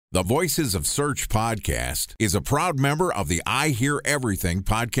The Voices of Search podcast is a proud member of the I Hear Everything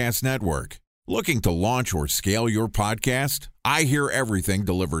podcast network. Looking to launch or scale your podcast? I Hear Everything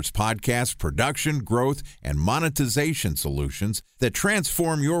delivers podcast production, growth, and monetization solutions that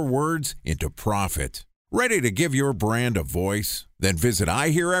transform your words into profit. Ready to give your brand a voice? Then visit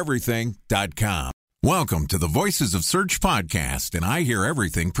iheareverything.com. Welcome to the Voices of Search podcast, an I Hear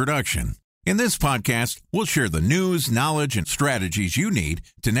Everything production. In this podcast, we'll share the news, knowledge, and strategies you need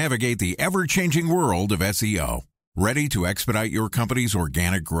to navigate the ever-changing world of SEO. Ready to expedite your company's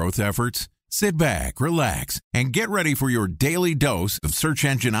organic growth efforts? Sit back, relax, and get ready for your daily dose of search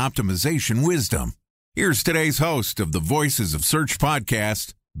engine optimization wisdom. Here's today's host of the Voices of Search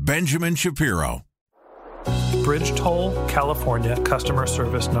podcast, Benjamin Shapiro. Bridge toll, California, customer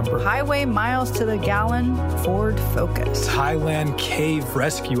service number. Highway miles to the gallon, Ford Focus. Thailand cave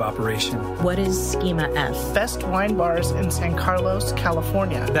rescue operation. What is Schema F? Best wine bars in San Carlos,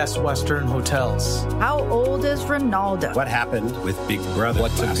 California. Best Western hotels. How old is Ronaldo? What happened with Big Brother?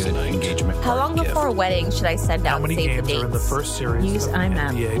 What's a good engagement? How long before a wedding should I send out How many save the games dates? are in the first series? Use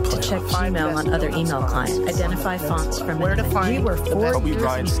IMAP to check email on other email clients. Identify fonts from where to find We were 4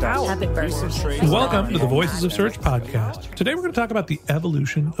 years out. Habit burgers. Welcome to the Voices of Search podcast. Today we're going to talk about the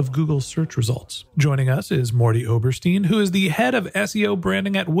evolution of Google search results. Joining us is Mordy Oberstein, who is the head of SEO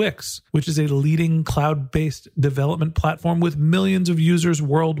branding at Wix, which is a leading cloud-based development platform with millions of users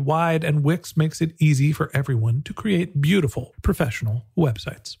worldwide, and Wix makes it easy for everyone to create beautiful, professional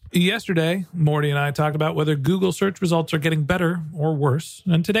websites. Yesterday, Mordy and I talked about whether Google search results are getting better or worse,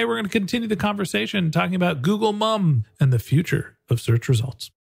 and today we're going to continue the conversation talking about Google Mum and the future of search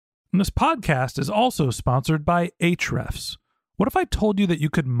results. And this podcast is also sponsored by Ahrefs. What if I told you that you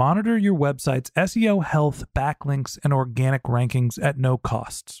could monitor your website's SEO health, backlinks, and organic rankings at no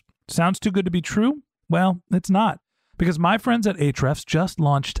costs? Sounds too good to be true? Well, it's not, because my friends at Ahrefs just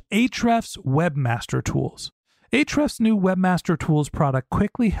launched Ahrefs Webmaster Tools. Ahrefs' new Webmaster Tools product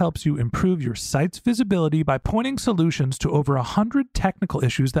quickly helps you improve your site's visibility by pointing solutions to over 100 technical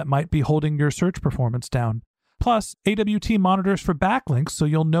issues that might be holding your search performance down. Plus, AWT monitors for backlinks so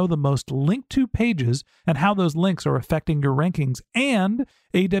you'll know the most linked to pages and how those links are affecting your rankings. And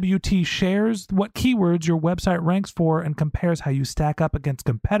AWT shares what keywords your website ranks for and compares how you stack up against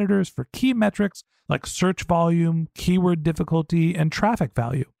competitors for key metrics like search volume, keyword difficulty, and traffic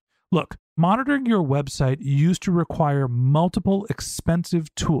value. Look, monitoring your website used to require multiple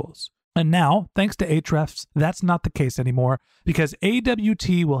expensive tools. And now, thanks to Ahrefs, that's not the case anymore, because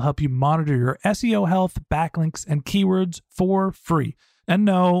AWT will help you monitor your SEO health, backlinks, and keywords for free. And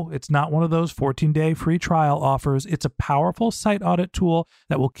no, it's not one of those 14-day free trial offers. It's a powerful site audit tool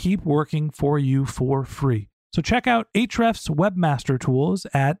that will keep working for you for free. So check out Ahrefs Webmaster Tools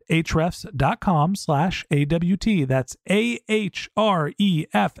at ahrefs.com/AWT. That's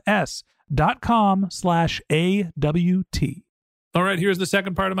ahrefs.com/AWT. All right, here's the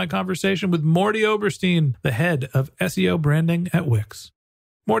second part of my conversation with Mordy Oberstein, the head of SEO branding at Wix.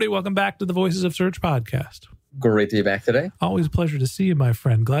 Mordy, welcome back to the Voices of Search podcast. Great to be back today. Always a pleasure to see you, my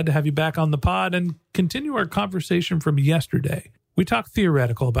friend. Glad to have you back on the pod and continue our conversation from yesterday. We talked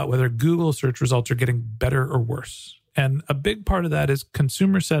theoretical about whether Google search results are getting better or worse. And a big part of that is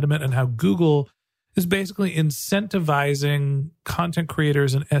consumer sentiment and how Google is basically incentivizing content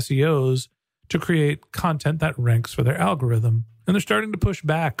creators and SEOs to create content that ranks for their algorithm. And they're starting to push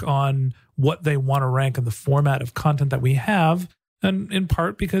back on what they want to rank in the format of content that we have, and in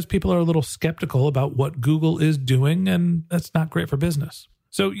part because people are a little skeptical about what Google is doing, and that's not great for business.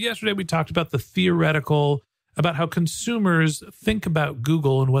 So yesterday we talked about the theoretical, about how consumers think about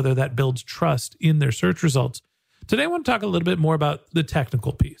Google and whether that builds trust in their search results. Today I want to talk a little bit more about the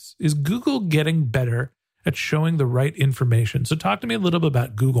technical piece. Is Google getting better at showing the right information? So talk to me a little bit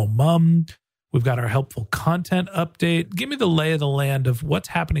about Google Mum. We've got our helpful content update. Give me the lay of the land of what's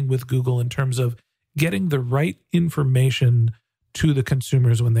happening with Google in terms of getting the right information to the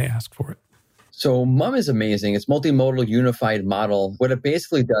consumers when they ask for it. So Mum is amazing. It's multimodal unified model. What it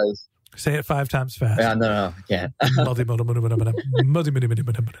basically does... Say it 5 times fast. No, I can't. Multimodal.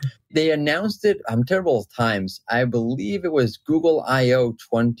 They announced it, I'm terrible with times. I believe it was Google I/O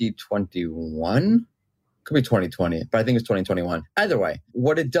 2021. Could be 2020, but I think it's 2021. Either way,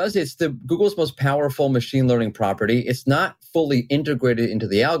 what it does is Google's most powerful machine learning property. It's not fully integrated into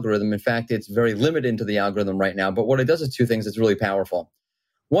the algorithm. In fact, it's very limited into the algorithm right now. But what it does is 2 things that's really powerful.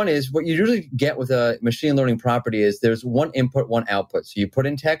 One is what you usually get with a machine learning property is there's one input, one output. So you put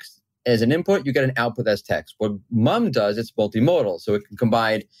in text as an input, you get an output as text. What Mum does, it's multimodal. So it can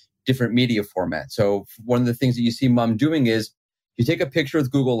combine different media formats. So one of the things that you see Mum doing is you take a picture with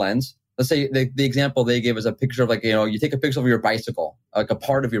Google Lens. Let's say the example they gave is a picture of like, you take a picture of your bicycle, like a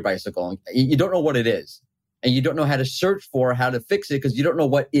part of your bicycle. You don't know what it is. And you don't know how to search for how to fix it because you don't know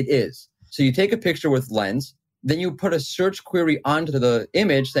what it is. So you take a picture with Lens, then you put a search query onto the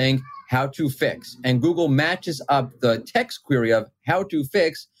image saying how to fix. And Google matches up the text query of how to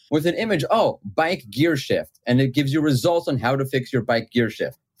fix with an image, bike gear shift. And it gives you results on how to fix your bike gear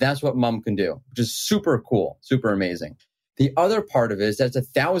shift. That's what Mum can do, which is super cool, super amazing. The other part of it is that's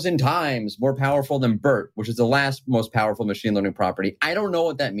 1,000 times more powerful than BERT, which is the last most powerful machine learning property. I don't know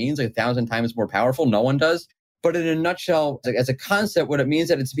what that means, 1,000 times more powerful. No one does. But in a nutshell, as a concept, what it means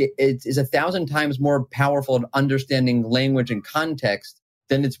that it's 1,000 times more powerful at understanding language and context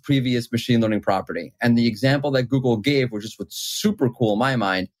than its previous machine learning property. And the example that Google gave, which is what's super cool in my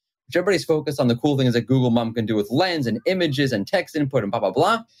mind, which everybody's focused on the cool things that Google Mum can do with Lens and images and text input and blah, blah,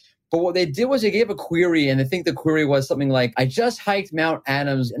 blah. But what they did was they gave a query, and I think the query was something like, I just hiked Mount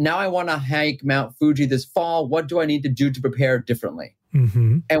Adams. Now I want to hike Mount Fuji this fall. What do I need to do to prepare differently?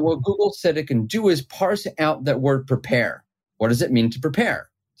 Mm-hmm. And what Google said it can do is parse out that word prepare. What does it mean to prepare?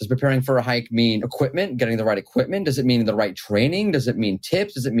 Does preparing for a hike mean equipment, getting the right equipment? Does it mean the right training? Does it mean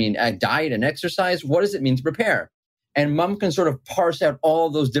tips? Does it mean diet and exercise? What does it mean to prepare? And Mum can sort of parse out all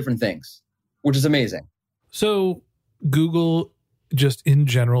of those different things, which is amazing. So Google just in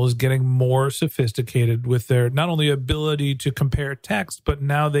general is getting more sophisticated with their not only ability to compare text, but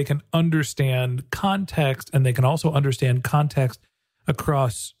now they can understand context, and they can also understand context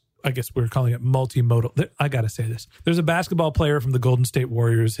across, I guess we're calling it multimodal. I got to say this. There's a basketball player from the Golden State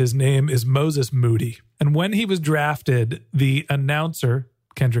Warriors. His name is Moses Moody. And when he was drafted, the announcer,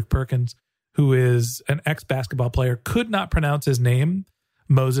 Kendrick Perkins, who is an ex-basketball player, could not pronounce his name,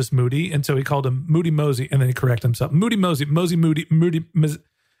 Moses Moody, and so he called him Moody Mosey, and then he corrected himself. Moody Mosey, Mosey Moody, Moody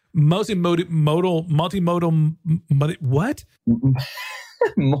Mosey Moody, multimodal, what?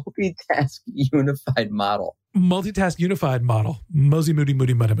 Multitask unified model. Multitask unified model. Mosey Moody,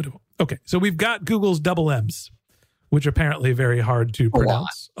 Moody, Moody, Moody. Okay, so we've got Google's double M's, which are apparently very hard to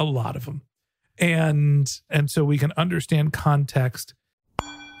pronounce. A lot of them. And so we can understand context.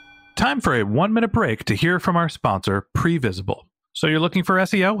 Time for a 1-minute break to hear from our sponsor, Previsible. So you're looking for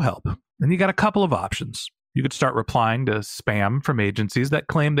SEO help, and you got a couple of options. You could start replying to spam from agencies that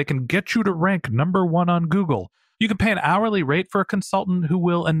claim they can get you to rank #1 on Google. You can pay an hourly rate for a consultant who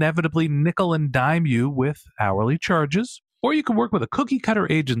will inevitably nickel and dime you with hourly charges. Or you can work with a cookie-cutter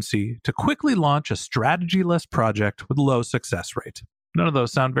agency to quickly launch a strategy-less project with low success rate. None of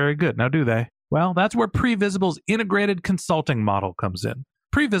those sound very good, now do they? Well, that's where Previsible's integrated consulting model comes in.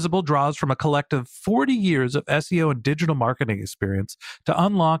 Previsible draws from a collective 40 years of SEO and digital marketing experience to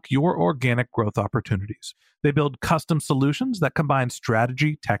unlock your organic growth opportunities. They build custom solutions that combine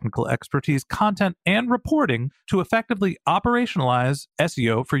strategy, technical expertise, content, and reporting to effectively operationalize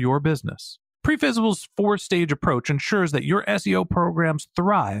SEO for your business. Previsible's 4-stage approach ensures that your SEO programs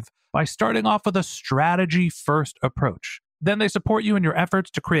thrive by starting off with a strategy-first approach. Then they support you in your efforts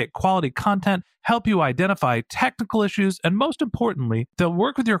to create quality content, help you identify technical issues, and most importantly, they'll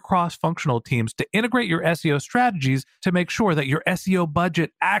work with your cross-functional teams to integrate your SEO strategies to make sure that your SEO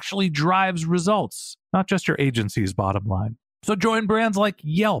budget actually drives results, not just your agency's bottom line. So join brands like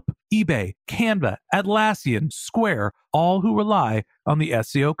Yelp, eBay, Canva, Atlassian, Square, all who rely on the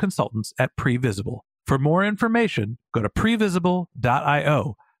SEO consultants at Previsible. For more information, go to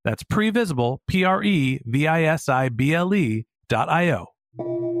previsible.io. That's Previsible, Previsible.io.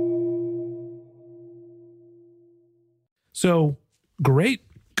 So great.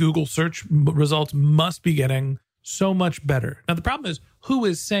 Google search results must be getting so much better. Now, the problem is, who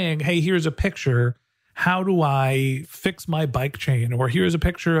is saying, hey, here's a picture. How do I fix my bike chain? Or here's a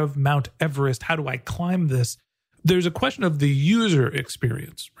picture of Mount Everest. How do I climb this? There's a question of the user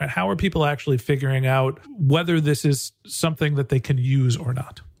experience, right? How are people actually figuring out whether this is something that they can use or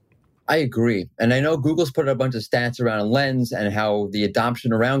not? I agree. And I know Google's put a bunch of stats around Lens and how the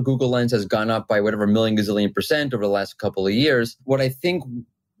adoption around Google Lens has gone up by whatever million gazillion % over the last couple of years. What I think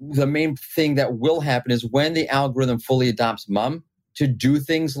the main thing that will happen is when the algorithm fully adopts Mum to do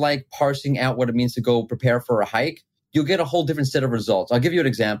things like parsing out what it means to go prepare for a hike, you'll get a whole different set of results. I'll give you an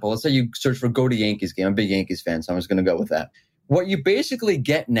example. Let's say you search for go to Yankees game. I'm a big Yankees fan, so I'm just going to go with that. What you basically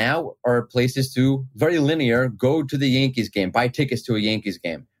get now are places to, very linear, go to the Yankees game, buy tickets to a Yankees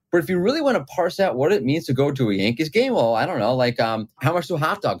game. But if you really want to parse out what it means to go to a Yankees game, well, I don't know, like how much do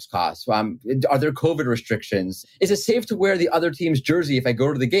hot dogs cost? Are there COVID restrictions? Is it safe to wear the other team's jersey if I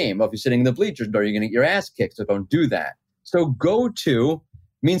go to the game? Well, if you're sitting in the bleachers, are you going to get your ass kicked? So don't do that. So go to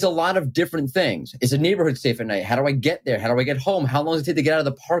means a lot of different things. Is the neighborhood safe at night? How do I get there? How do I get home? How long does it take to get out of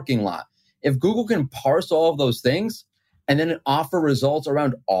the parking lot? If Google can parse all of those things, and then offer results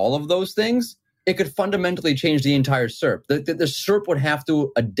around all of those things, it could fundamentally change the entire SERP. The SERP would have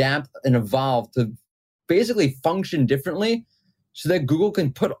to adapt and evolve to basically function differently so that Google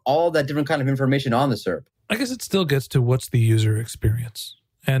can put all that different kind of information on the SERP. I guess it still gets to what's the user experience.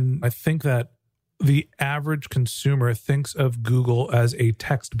 And I think that the average consumer thinks of Google as a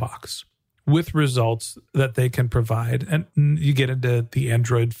text box with results that they can provide. And you get into the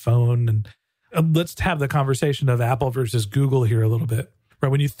Android phone, and let's have the conversation of Apple versus Google here a little bit. Right?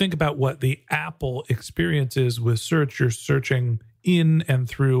 When you think about what the Apple experience is with search, you're searching in and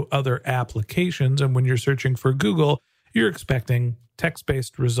through other applications. And when you're searching for Google, you're expecting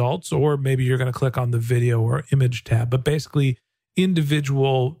text-based results, or maybe you're going to click on the video or image tab, but basically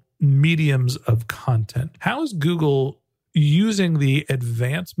individual mediums of content. How is Google using the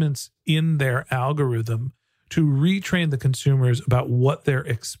advancements in their algorithm to retrain the consumers about what they're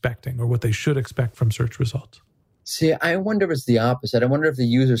expecting or what they should expect from search results? See, I wonder if it's the opposite. I wonder if the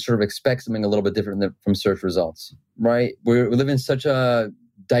user sort of expects something a little bit different from search results, right? We live in such a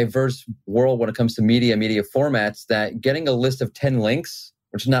diverse world when it comes to media formats that getting a list of 10 links,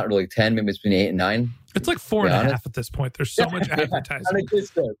 which is not really 10, maybe it's between 8 and 9. It's like 4.5 at this point. There's so much advertising. On a good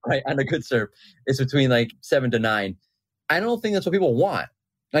SERP, right? On a good SERP, it's between like 7 to 9. I don't think that's what people want.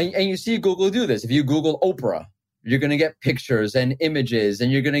 And you see Google do this. If you Google Oprah, you're going to get pictures and images,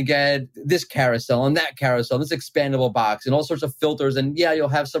 and you're going to get this carousel and that carousel, this expandable box, and all sorts of filters. And yeah, you'll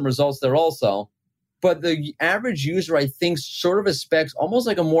have some results there also. But the average user, I think, sort of expects almost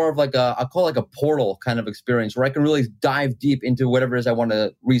like a more of like a, I'll call it like a portal kind of experience where I can really dive deep into whatever it is I want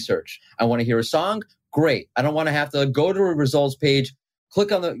to research. I want to hear a song. Great. I don't want to have to go to a results page,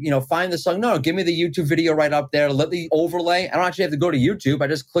 click on the, find the song. No, give me the YouTube video right up there. Let the overlay. I don't actually have to go to YouTube. I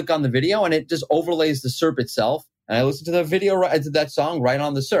just click on the video and it just overlays the SERP itself. And I listen to the video, to that song right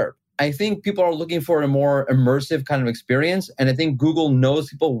on the SERP. I think people are looking for a more immersive kind of experience. And I think Google knows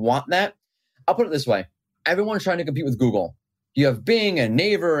people want that. I'll put it this way. Everyone's trying to compete with Google. You have Bing and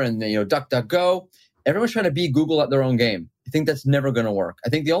Naver and DuckDuckGo. Everyone's trying to beat Google at their own game. I think that's never going to work. I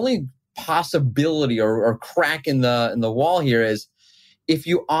think the only possibility or crack in the wall here is if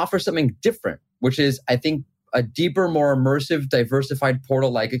you offer something different, which is, I think, a deeper, more immersive, diversified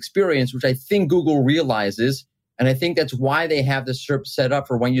portal-like experience, which I think Google realizes. And I think that's why they have the SERP set up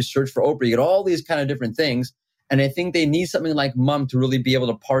for when you search for Oprah. You get all these kind of different things. And I think they need something like Mum to really be able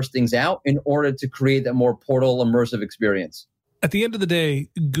to parse things out in order to create that more portal immersive experience. At the end of the day,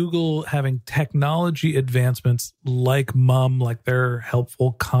 Google having technology advancements like Mum, like their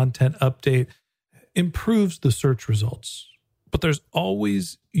helpful content update, improves the search results. But there's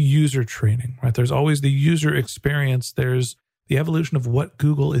always user training, right? There's always the user experience. There's the evolution of what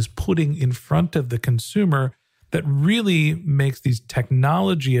Google is putting in front of the consumer that really makes these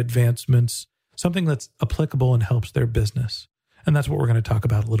technology advancements something that's applicable and helps their business. And that's what we're going to talk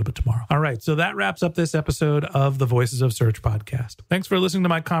about a little bit tomorrow. All right. So that wraps up this episode of the Voices of Search podcast. Thanks for listening to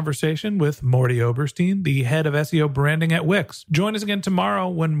my conversation with Mordy Oberstein, the head of SEO branding at Wix. Join us again tomorrow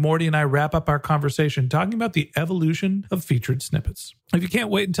when Mordy and I wrap up our conversation talking about the evolution of featured snippets. If you can't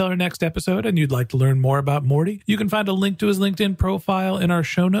wait until our next episode and you'd like to learn more about Mordy, you can find a link to his LinkedIn profile in our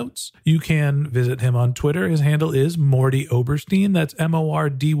show notes. You can visit him on Twitter. His handle is Mordy Oberstein. That's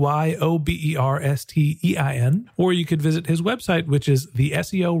MORDYOBERSTEIN. Or you could visit his website, which is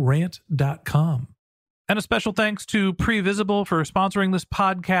theseorant.com. And a special thanks to Previsible for sponsoring this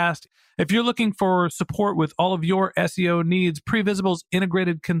podcast. If you're looking for support with all of your SEO needs, Previsible's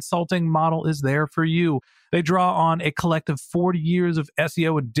integrated consulting model is there for you. They draw on a collective 40 years of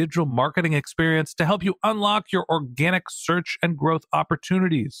SEO and digital marketing experience to help you unlock your organic search and growth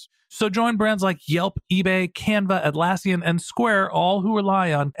opportunities. So join brands like Yelp, eBay, Canva, Atlassian, and Square, all who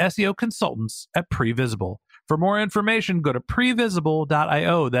rely on SEO consultants at Previsible. For more information, go to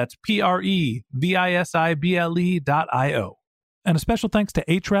previsible.io. That's previsible.io. And a special thanks to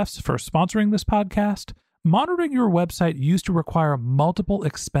Ahrefs for sponsoring this podcast. Monitoring your website used to require multiple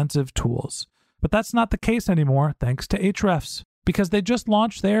expensive tools, but that's not the case anymore thanks to Ahrefs, because they just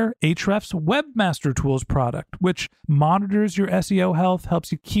launched their Ahrefs Webmaster Tools product, which monitors your SEO health,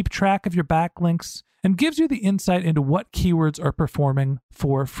 helps you keep track of your backlinks, and gives you the insight into what keywords are performing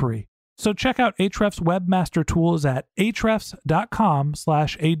for free. So check out Ahrefs Webmaster Tools at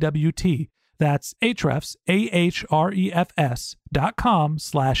ahrefs.com/AWT. That's Ahrefs,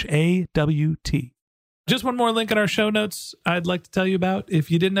 AHREFS.com/AWT. Just one more link in our show notes I'd like to tell you about.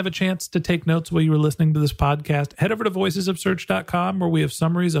 If you didn't have a chance to take notes while you were listening to this podcast, head over to voicesofsearch.com where we have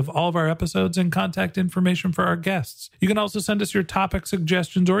summaries of all of our episodes and contact information for our guests. You can also send us your topic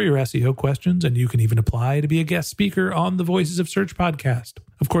suggestions or your SEO questions, and you can even apply to be a guest speaker on the Voices of Search podcast.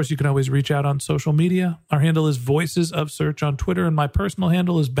 Of course, you can always reach out on social media. Our handle is Voices of Search on Twitter, and my personal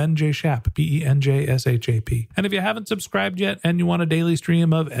handle is Ben J. Shap, BenJShap. And if you haven't subscribed yet and you want a daily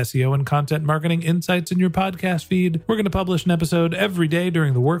stream of SEO and content marketing insights in your podcast feed, we're going to publish an episode every day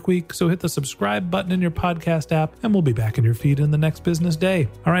during the work week, so hit the subscribe button in your podcast app, and we'll be back in your feed in the next business day.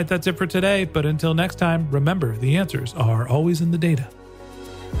 All right, that's it for today, but until next time, remember, the answers are always in the data.